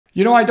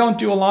You know, I don't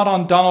do a lot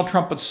on Donald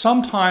Trump, but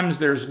sometimes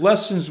there's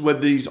lessons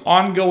with these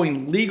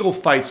ongoing legal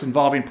fights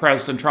involving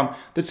President Trump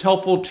that's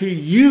helpful to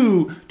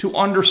you to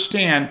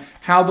understand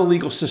how the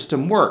legal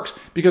system works.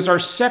 Because our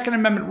Second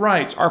Amendment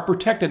rights are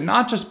protected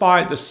not just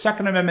by the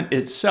Second Amendment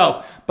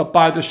itself, but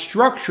by the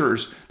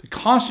structures, the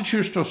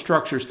constitutional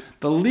structures,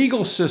 the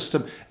legal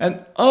system,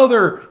 and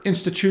other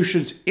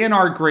institutions in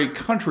our great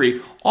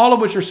country, all of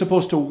which are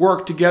supposed to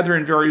work together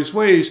in various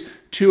ways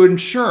to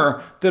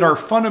ensure that our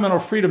fundamental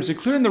freedoms,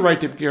 including the right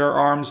to bear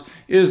arms,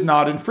 is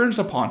not infringed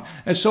upon.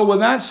 And so with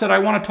that said, I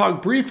want to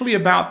talk briefly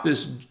about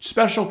this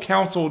special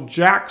counsel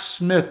Jack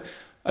Smith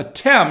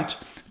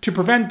attempt to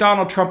prevent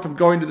Donald Trump from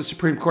going to the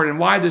Supreme Court and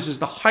why this is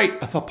the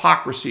height of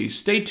hypocrisy.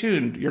 Stay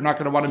tuned. You're not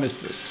going to want to miss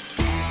this.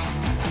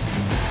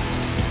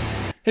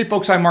 Hey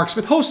folks, I'm Mark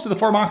Smith, host of the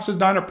Four Boxes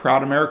Nine, a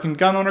proud American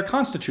gun owner,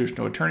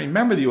 constitutional attorney,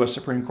 member of the U.S.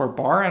 Supreme Court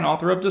Bar, and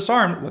author of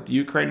Disarmed, What the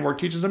Ukraine War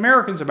Teaches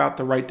Americans About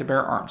the Right to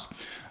Bear Arms.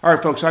 All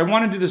right, folks, I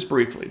want to do this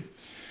briefly.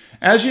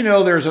 As you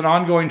know, there's an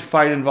ongoing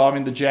fight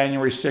involving the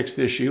January 6th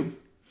issue,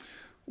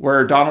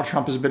 where Donald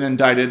Trump has been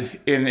indicted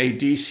in a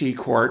D.C.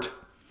 court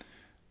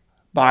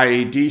by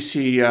a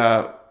D.C.,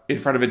 in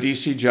front of a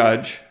D.C.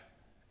 judge,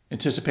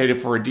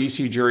 anticipated for a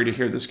D.C. jury to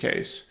hear this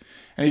case.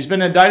 And he's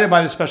been indicted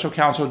by the special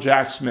counsel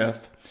Jack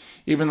Smith,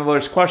 even though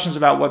there's questions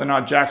about whether or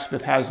not Jack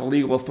Smith has the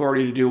legal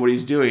authority to do what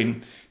he's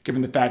doing,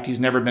 given the fact he's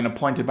never been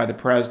appointed by the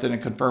president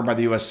and confirmed by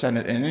the U.S.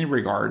 Senate in any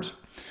regards.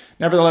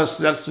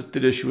 Nevertheless, let's set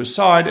the issue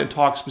aside and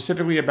talk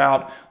specifically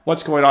about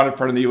what's going on in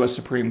front of the U.S.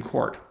 Supreme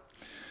Court.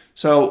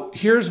 So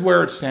here's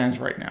where it stands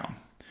right now.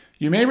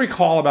 You may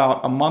recall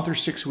about a month or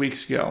 6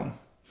 weeks ago,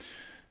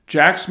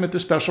 Jack Smith, the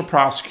special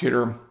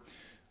prosecutor,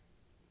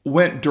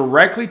 went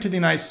directly to the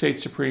United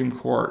States Supreme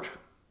Court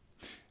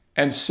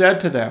and said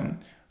to them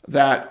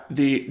that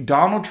the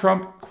Donald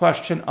Trump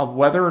question of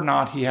whether or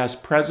not he has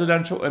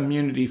presidential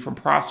immunity from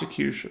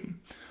prosecution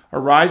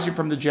arising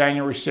from the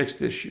January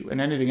 6th issue, and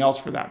anything else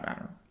for that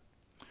matter.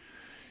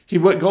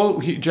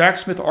 Jack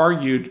Smith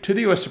argued to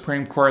the U.S.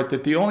 Supreme Court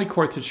that the only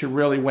court that should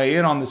really weigh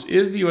in on this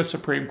is the U.S.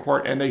 Supreme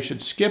Court, and they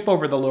should skip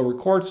over the lower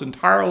courts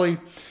entirely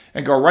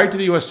and go right to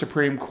the U.S.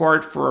 Supreme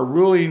Court for a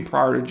ruling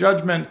prior to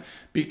judgment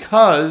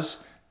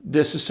because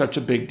this is such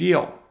a big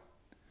deal.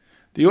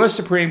 The U.S.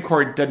 Supreme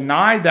Court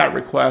denied that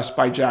request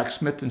by Jack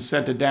Smith and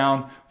sent it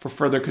down for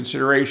further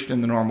consideration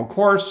in the normal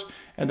course,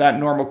 and that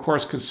normal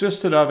course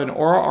consisted of an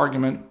oral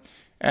argument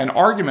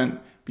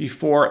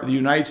before the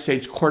United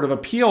States Court of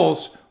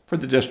Appeals for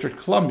the District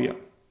of Columbia.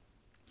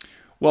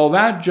 Well,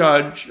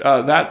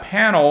 that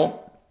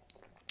panel,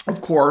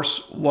 of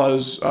course,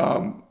 was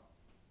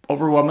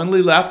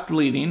overwhelmingly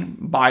left-leaning,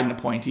 Biden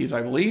appointees,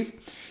 I believe,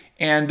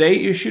 and they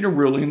issued a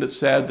ruling that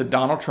said that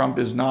Donald Trump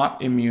is not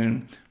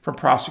immune from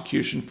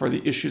prosecution for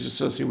the issues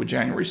associated with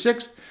January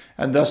 6th,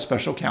 and thus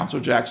special counsel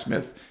Jack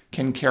Smith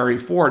can carry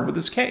forward with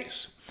this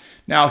case.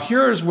 Now,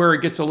 here's where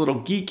it gets a little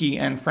geeky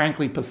and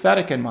frankly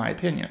pathetic in my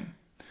opinion.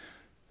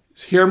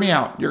 Hear me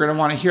out. You're going to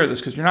want to hear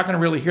this because you're not going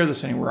to really hear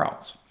this anywhere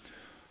else.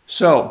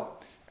 So,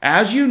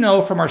 as you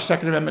know from our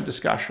Second Amendment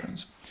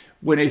discussions,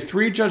 when a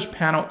three-judge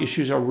panel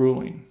issues a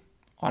ruling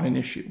on an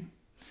issue,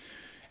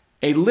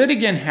 a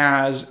litigant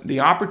has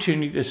the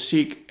opportunity to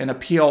seek an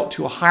appeal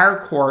to a higher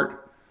court.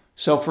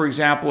 So, for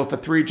example, if a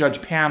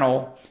three-judge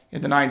panel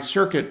in the Ninth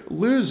Circuit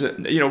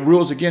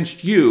rules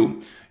against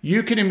you,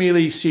 you can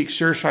immediately seek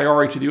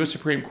certiorari to the U.S.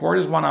 Supreme Court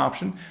as one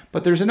option.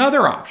 But there's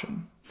another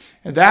option,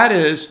 and that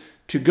is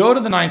to go to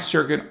the Ninth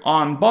Circuit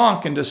en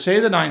banc and to say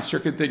to the Ninth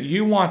Circuit that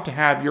you want to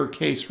have your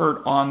case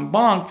heard en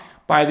banc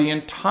by the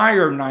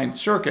entire Ninth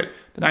Circuit.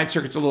 The Ninth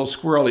Circuit's a little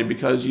squirrely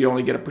because you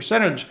only get a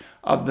percentage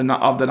of the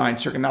Ninth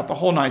Circuit, not the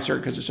whole Ninth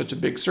Circuit because it's such a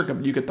big circuit,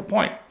 but you get the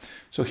point.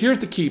 So here's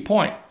the key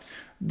point,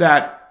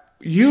 that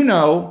you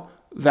know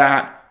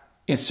that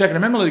in Second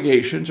Amendment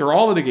litigations or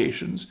all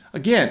litigations,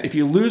 again, if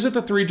you lose at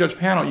the three-judge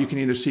panel, you can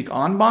either seek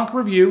en banc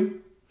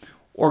review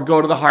or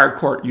go to the higher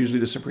court, usually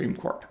the Supreme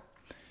Court.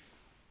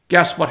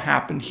 Guess what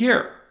happened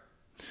here?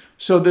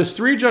 So this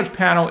three-judge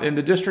panel in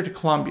the District of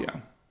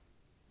Columbia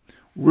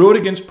ruled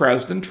against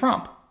President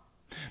Trump.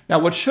 Now,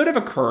 what should have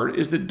occurred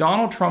is that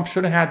Donald Trump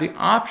should have had the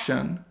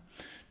option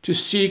to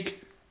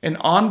seek an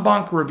en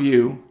banc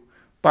review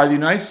by the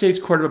United States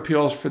Court of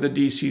Appeals for the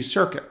D.C.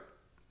 Circuit.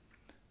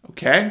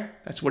 Okay?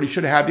 That's what he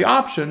should have had the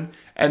option.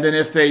 And then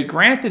if they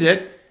granted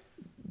it,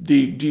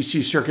 the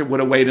D.C. Circuit would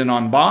have weighed in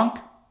en banc.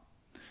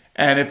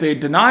 And if they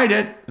denied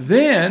it,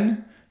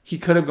 then he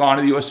could have gone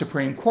to the U.S.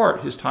 Supreme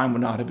Court. His time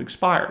would not have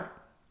expired.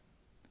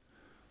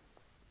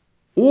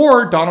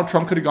 Or Donald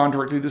Trump could have gone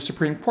directly to the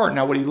Supreme Court.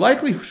 Now, what he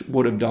likely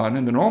would have done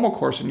in the normal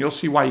course, and you'll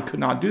see why he could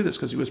not do this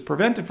because he was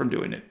prevented from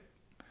doing it,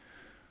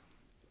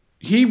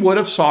 he would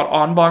have sought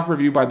en banc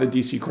review by the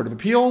D.C. Court of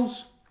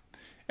Appeals,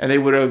 and they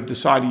would have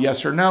decided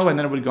yes or no, and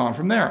then it would have gone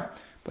from there.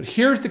 But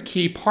here's the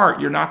key part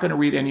you're not going to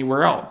read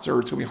anywhere else, or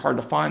it's going to be hard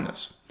to find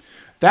this.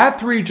 That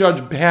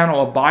three-judge panel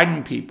of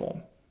Biden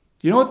people,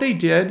 you know what they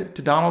did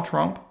to Donald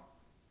Trump?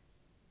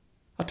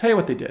 I'll tell you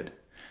what they did.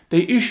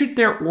 They issued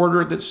their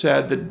order that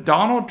said that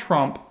Donald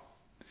Trump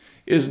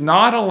is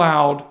not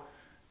allowed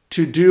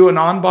to do an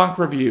en banc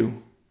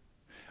review,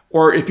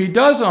 or if he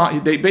does,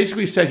 they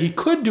basically said he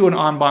could do an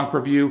en banc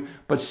review,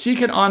 but seek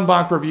an en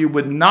banc review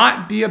would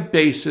not be a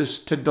basis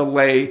to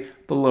delay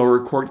the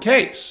lower court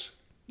case.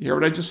 You hear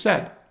what I just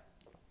said?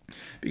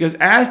 Because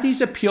as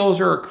these appeals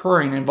are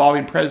occurring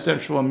involving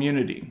presidential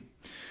immunity,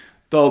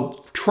 the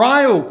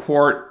trial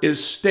court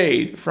is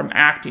stayed from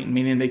acting,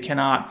 meaning they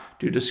cannot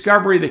do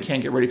discovery, they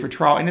can't get ready for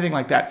trial, anything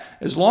like that.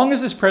 As long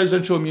as this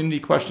presidential immunity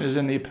question is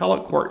in the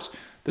appellate courts,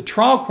 the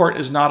trial court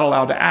is not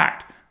allowed to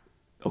act,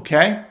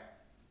 okay?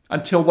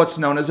 Until what's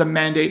known as a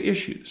mandate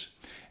issues.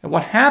 And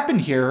what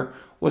happened here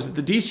was that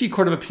the D.C.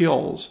 Court of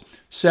Appeals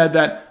said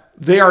that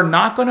they are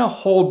not going to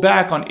hold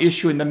back on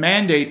issuing the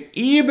mandate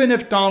even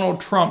if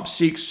Donald Trump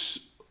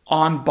seeks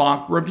en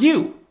banc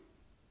review.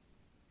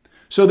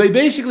 So they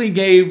basically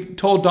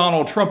told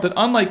Donald Trump that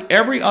unlike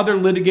every other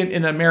litigant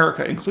in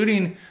America,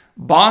 including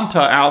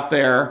Bonta out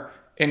there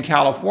in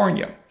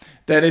California,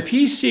 that if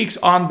he seeks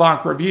en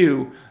banc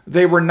review,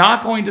 they were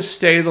not going to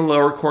stay the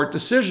lower court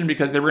decision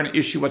because they were going to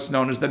issue what's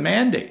known as the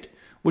mandate,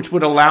 which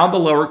would allow the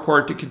lower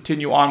court to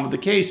continue on with the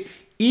case,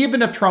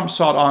 even if Trump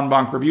sought en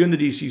banc review in the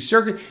D.C.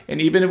 Circuit, and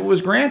even if it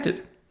was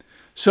granted.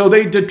 So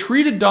they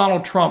treated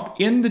Donald Trump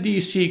in the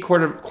D.C.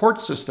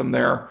 court system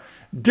there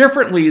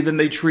differently than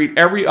they treat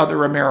every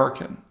other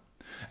American.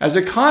 As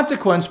a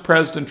consequence,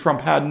 President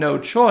Trump had no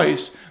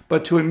choice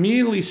but to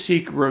immediately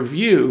seek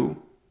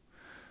review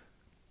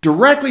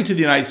directly to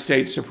the United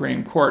States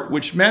Supreme Court,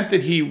 which meant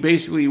that he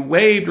basically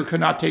waived or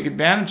could not take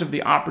advantage of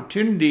the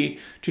opportunity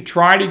to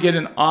try to get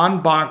an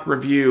en banc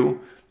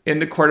review in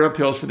the Court of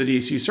Appeals for the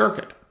D.C.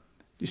 Circuit.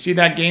 You see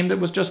that game that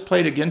was just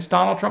played against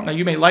Donald Trump? Now,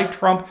 you may like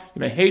Trump, you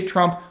may hate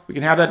Trump. We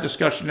can have that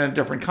discussion in a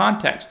different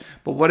context.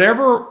 But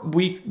whatever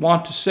we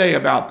want to say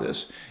about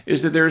this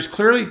is that there's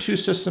clearly two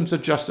systems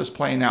of justice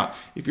playing out.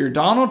 If you're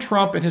Donald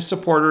Trump and his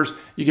supporters,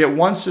 you get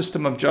one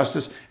system of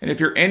justice. And if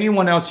you're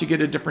anyone else, you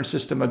get a different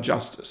system of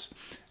justice.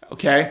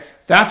 Okay?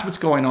 That's what's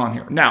going on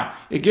here. Now,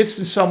 it gets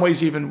in some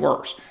ways even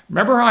worse.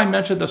 Remember how I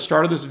mentioned at the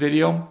start of this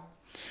video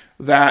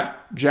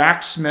that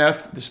Jack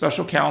Smith, the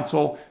special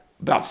counsel,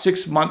 about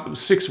 6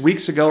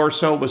 weeks ago or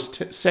so, was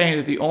saying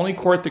that the only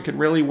court that could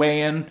really weigh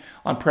in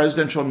on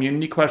presidential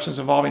immunity questions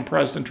involving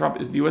President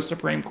Trump is the U.S.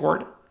 Supreme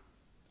Court.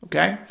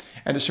 Okay?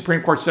 And the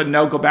Supreme Court said,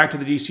 no, go back to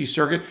the D.C.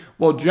 Circuit.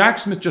 Well, Jack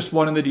Smith just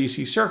won in the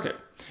D.C. Circuit.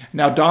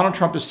 Now, Donald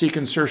Trump is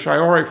seeking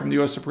certiorari from the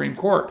U.S. Supreme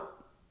Court.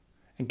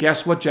 And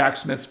guess what Jack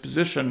Smith's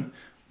position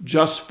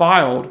just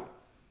filed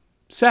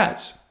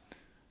says?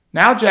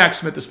 Now Jack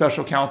Smith, the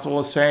special counsel,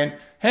 is saying,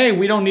 hey,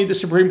 we don't need the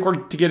Supreme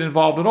Court to get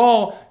involved at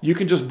all. You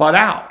can just butt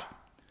out.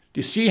 Do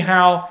you see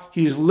how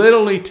he's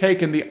literally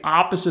taken the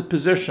opposite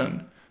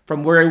position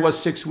from where he was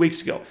 6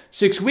 weeks ago?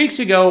 6 weeks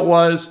ago it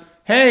was,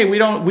 hey,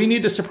 we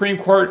need the Supreme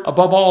Court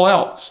above all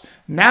else.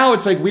 Now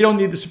it's like we don't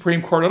need the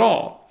Supreme Court at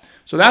all.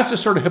 So that's the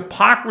sort of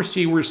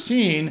hypocrisy we're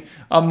seeing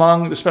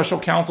among the special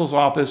counsel's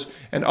office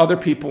and other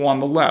people on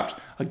the left.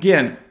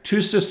 Again,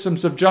 two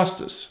systems of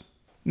justice.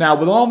 Now,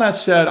 with all that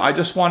said, I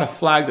just want to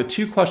flag the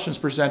two questions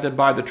presented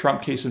by the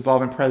Trump case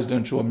involving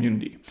presidential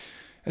immunity.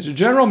 As a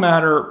general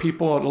matter,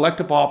 people in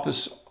elective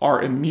office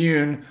are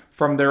immune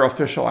from their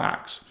official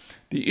acts.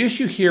 The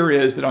issue here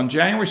is that on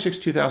January 6,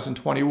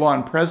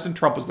 2021, President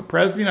Trump was the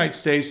President of the United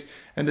States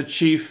and the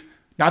chief,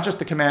 not just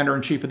the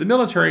commander-in-chief of the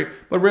military,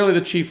 but really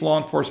the chief law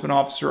enforcement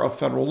officer of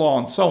federal law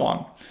and so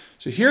on.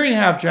 So here you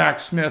have Jack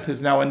Smith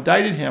has now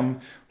indicted him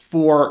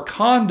for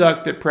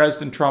conduct that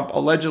President Trump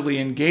allegedly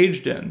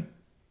engaged in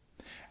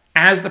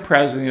as the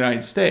President of the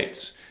United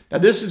States. Now,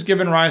 this has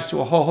given rise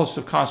to a whole host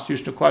of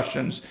constitutional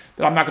questions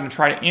that I'm not going to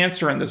try to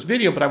answer in this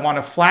video, but I want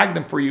to flag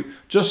them for you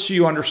just so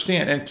you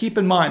understand. And keep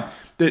in mind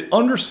that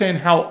understand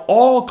how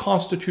all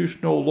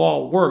constitutional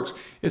law works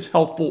is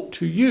helpful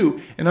to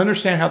you, and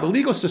understand how the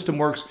legal system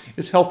works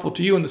is helpful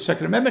to you in the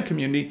Second Amendment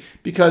community,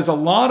 because a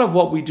lot of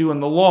what we do in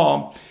the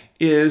law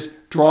is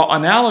draw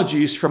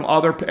analogies from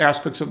other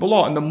aspects of the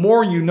law. And the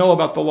more you know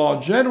about the law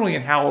generally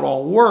and how it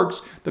all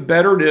works, the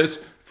better it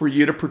is for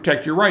you to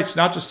protect your rights,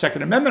 not just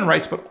Second Amendment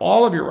rights, but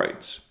all of your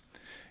rights.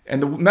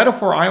 And the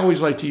metaphor I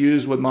always like to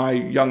use with my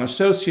young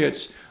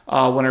associates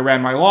when I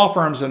ran my law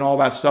firms and all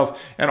that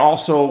stuff, and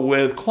also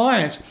with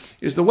clients,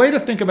 is the way to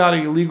think about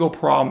a legal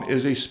problem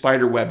is a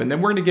spider web. And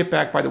then we're going to get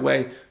back, by the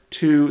way,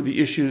 to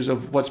the issues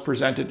of what's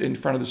presented in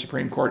front of the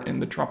Supreme Court in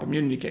the Trump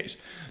immunity case.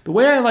 The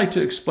way I like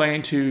to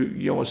explain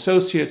to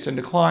associates and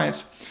to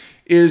clients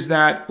is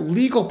that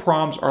legal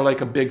problems are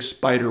like a big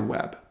spider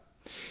web.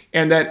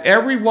 And that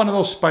every one of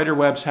those spider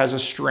webs has a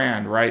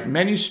strand, right?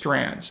 Many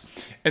strands.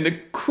 And the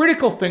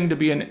critical thing to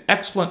be an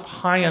excellent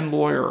high-end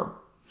lawyer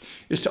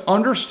is to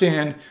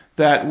understand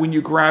that when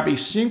you grab a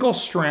single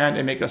strand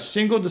and make a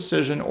single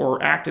decision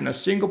or act in a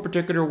single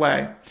particular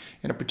way,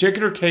 in a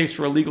particular case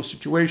or a legal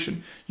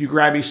situation, you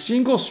grab a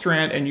single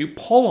strand and you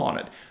pull on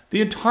it, the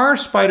entire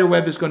spider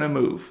web is going to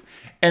move.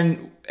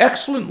 And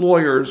excellent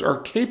lawyers are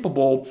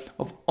capable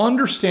of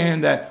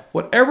understanding that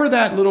whatever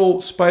that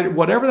little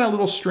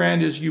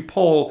strand is you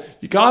pull,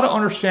 you got to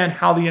understand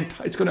how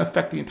it's going to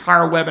affect the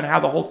entire web and how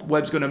the whole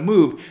web's going to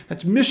move.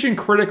 That's mission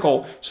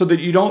critical so that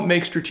you don't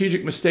make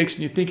strategic mistakes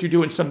and you think you're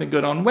doing something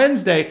good on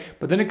Wednesday,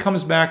 but then it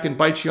comes back and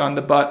bites you on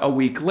the butt a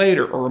week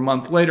later or a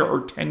month later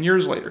or 10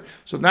 years later.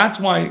 So that's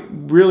why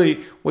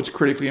really what's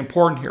critically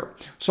important here.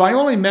 So I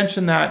only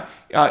mention that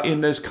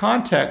in this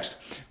context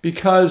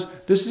because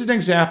this is an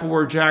example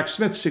where Jack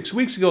Smith 6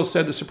 weeks ago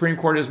said the Supreme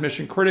Court is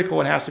mission critical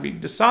and has to be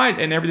decided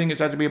and everything has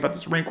to be about the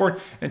Supreme Court.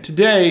 And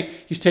today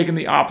he's taken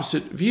the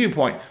opposite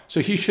viewpoint.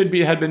 So he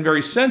had been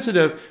very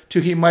sensitive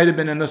to he might have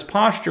been in this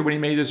posture when he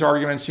made his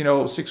arguments,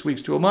 6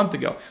 weeks to a month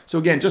ago. So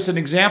again, just an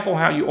example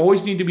how you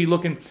always need to be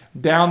looking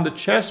down the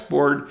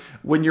chessboard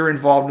when you're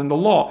involved in the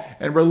law.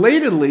 And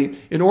relatedly,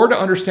 in order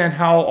to understand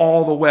how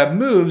all the web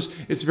moves,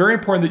 it's very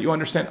important that you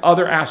understand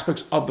other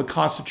aspects of the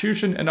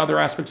Constitution and other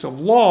aspects of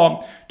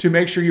law to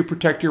make sure you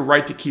protect your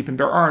right to keep and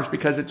bear arms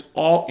because it's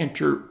all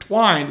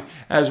intertwined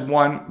as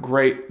one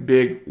great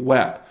big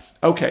web.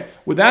 Okay,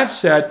 with that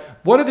said,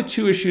 what are the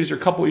two issues or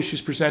couple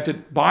issues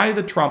presented by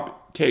the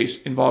Trump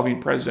case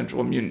involving presidential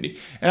immunity?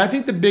 And I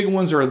think the big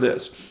ones are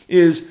this,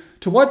 is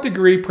to what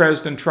degree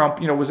President Trump,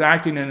 was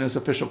acting in his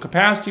official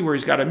capacity where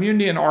he's got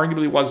immunity and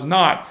arguably was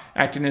not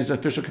acting in his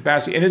official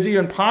capacity. And is it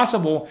even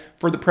possible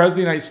for the President of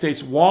the United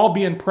States, while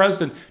being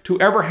president, to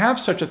ever have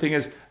such a thing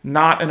as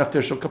not an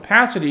official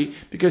capacity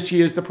because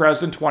he is the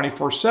president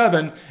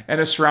 24/7 and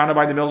is surrounded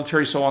by the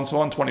military, so on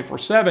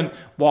 24/7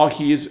 while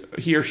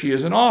he or she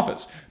is in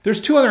office.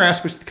 There's two other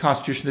aspects of the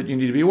Constitution that you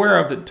need to be aware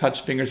of that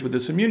touch fingers with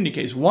this immunity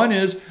case. One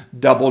is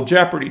double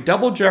jeopardy.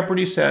 Double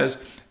jeopardy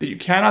says that you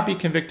cannot be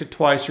convicted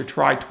twice or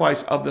tried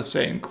twice of the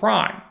same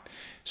crime.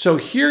 So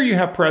here you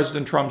have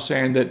President Trump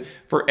saying that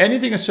for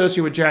anything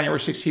associated with January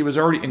 6th, he was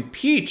already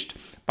impeached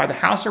by the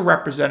House of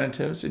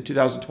Representatives in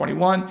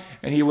 2021,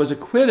 and he was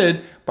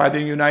acquitted by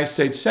the United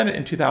States Senate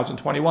in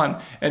 2021.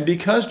 And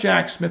because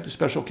Jack Smith, the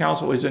special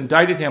counsel, has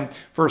indicted him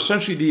for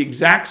essentially the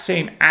exact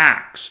same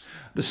acts,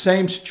 the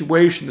same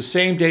situation, the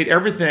same date,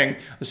 everything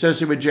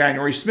associated with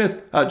January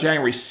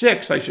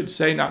 6th, I should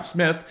say, not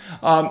Smith,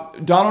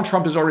 Donald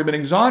Trump has already been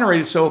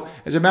exonerated. So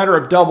as a matter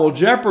of double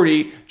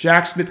jeopardy,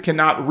 Jack Smith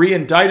cannot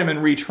re-indict him and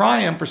retry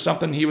him for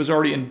something he was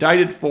already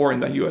indicted for in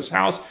the U.S.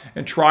 House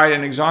and tried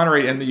and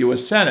exonerated in the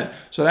U.S. Senate.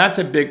 So that's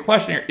a big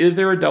question here. Is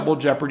there a double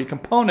jeopardy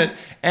component?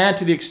 And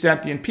to the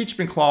extent the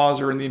impeachment clause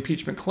or in the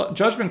impeachment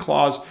judgment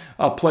clause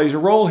plays a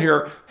role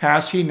here,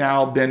 has he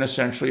now been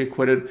essentially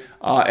acquitted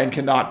and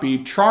cannot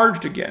be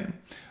charged again?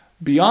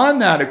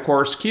 Beyond that, of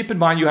course, keep in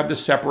mind you have the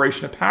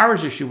separation of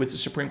powers issue, which the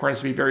Supreme Court has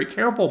to be very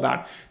careful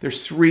about.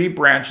 There's three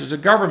branches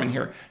of government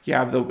here. You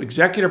have the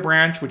executive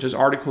branch, which is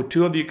Article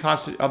 2 of the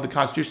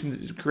Constitution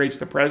that creates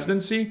the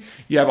presidency.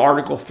 You have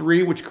Article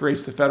 3, which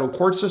creates the federal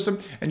court system.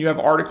 And you have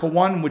Article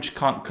 1, which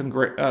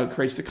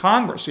creates the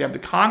Congress. So you have the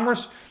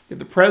Congress, you have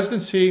the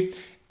presidency,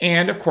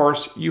 and of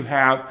course, you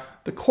have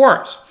the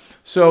courts.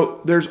 So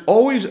there's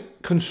always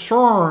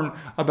concern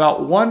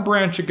about one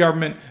branch of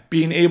government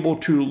being able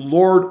to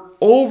lord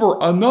over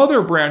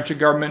another branch of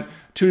government.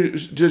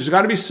 There's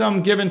got to be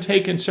some give and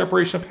take and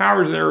separation of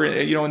powers there,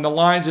 in the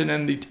lines and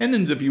in the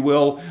tendons, if you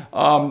will.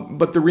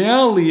 But the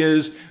reality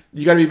is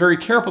you got to be very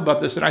careful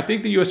about this. And I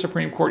think the U.S.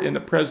 Supreme Court in the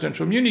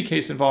presidential immunity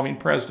case involving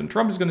President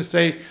Trump is going to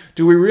say,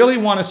 do we really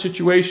want a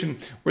situation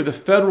where the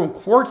federal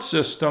court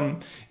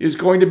system is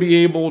going to be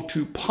able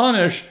to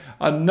punish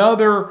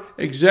another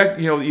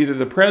either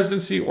the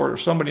presidency or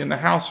somebody in the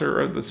House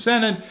or the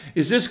Senate?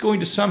 Is this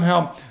going to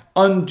somehow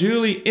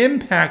unduly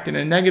impact in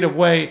a negative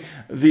way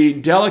the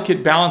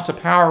delicate balance of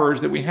powers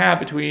that we have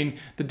between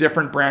the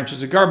different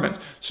branches of government?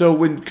 So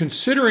when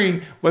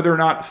considering whether or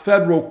not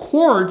federal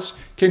courts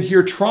can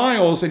hear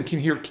trials and can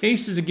hear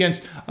cases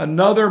against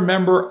another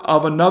member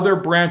of another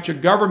branch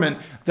of government,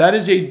 that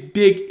is a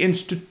big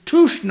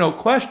institutional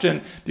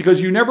question,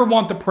 because you never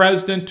want the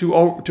president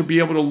to be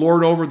able to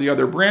lord over the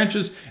other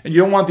branches, and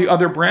you don't want the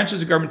other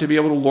branches of government to be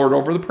able to lord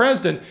over the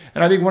president.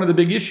 And I think one of the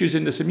big issues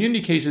in this immunity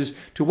case is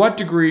to what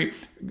degree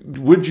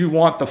would you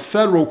want the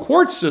federal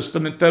court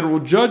system and federal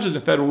judges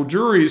and federal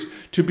juries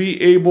to be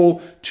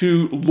able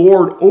to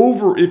lord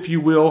over, if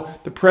you will,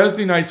 the President of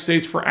the United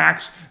States for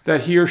acts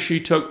that he or she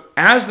took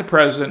as the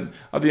President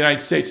of the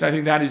United States? And I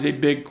think that is a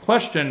big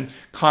question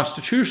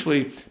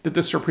constitutionally that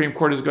the Supreme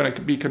Court is going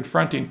to be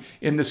confronting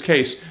in this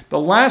case. The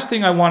last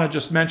thing I want to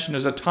just mention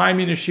is a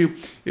timing issue.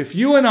 If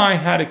you and I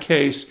had a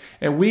case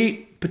and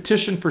we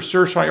petitioned for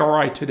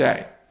certiorari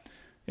today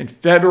in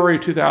February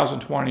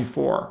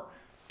 2024,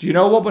 do you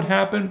know what would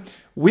happen?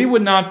 We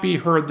would not be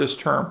heard this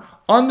term.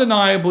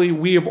 Undeniably,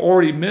 we have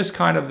already missed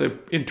kind of the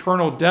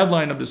internal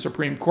deadline of the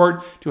Supreme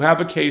Court to have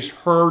a case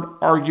heard,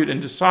 argued,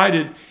 and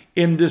decided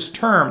in this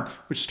term,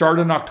 which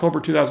started in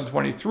October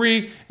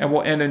 2023 and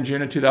will end in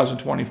June of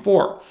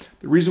 2024.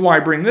 The reason why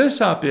I bring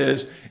this up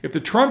is if the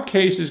Trump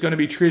case is going to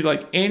be treated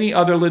like any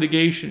other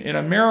litigation in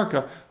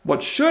America,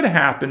 what should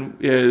happen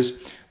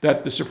is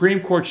that the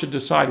Supreme Court should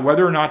decide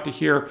whether or not to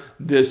hear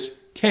this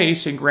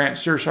case and grant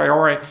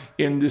certiorari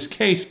in this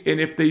case. And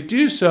if they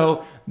do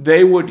so,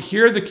 they would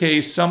hear the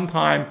case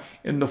sometime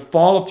in the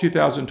fall of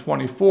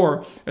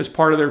 2024 as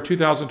part of their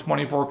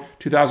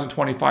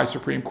 2024-2025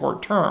 Supreme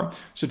Court term.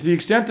 So to the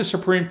extent the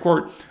Supreme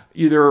Court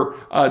either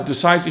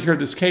decides to hear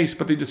this case,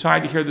 but they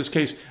decide to hear this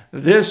case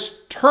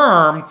this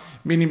term,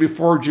 meaning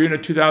before June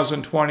of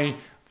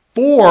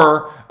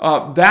 2024,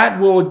 that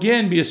will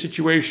again be a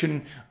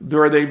situation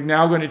where they're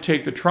now going to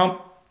take the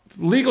Trump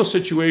legal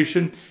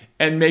situation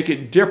and make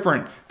it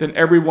different than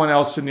everyone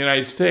else in the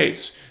United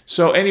States.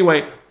 So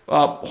anyway,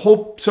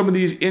 hope some of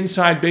these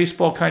inside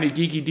baseball kind of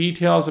geeky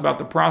details about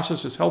the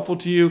process is helpful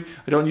to you.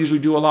 I don't usually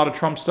do a lot of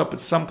Trump stuff,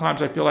 but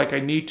sometimes I feel like I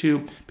need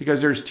to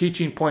because there's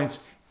teaching points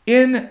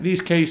in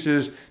these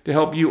cases to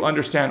help you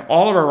understand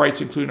all of our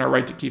rights, including our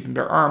right to keep and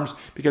bear arms.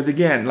 Because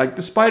again, like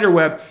the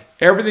Spiderweb,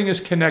 everything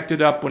is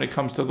connected up when it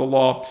comes to the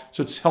law.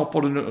 So it's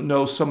helpful to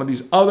know some of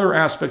these other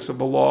aspects of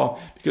the law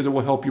because it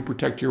will help you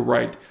protect your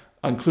right,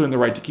 including the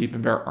right to keep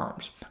and bear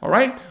arms. All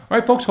right,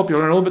 folks. Hope you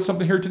learned a little bit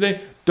something here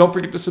today. Don't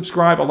forget to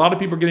subscribe. A lot of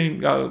people are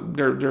getting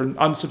they're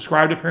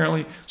unsubscribed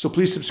apparently. So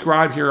please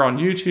subscribe here on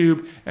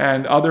YouTube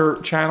and other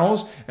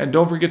channels. And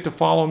don't forget to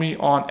follow me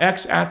on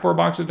X at 4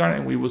 Boxes Diner.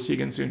 And we will see you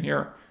again soon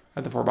here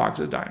at the 4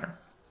 Boxes Diner.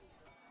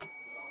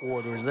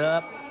 Orders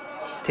up.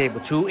 Table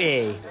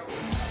 2A.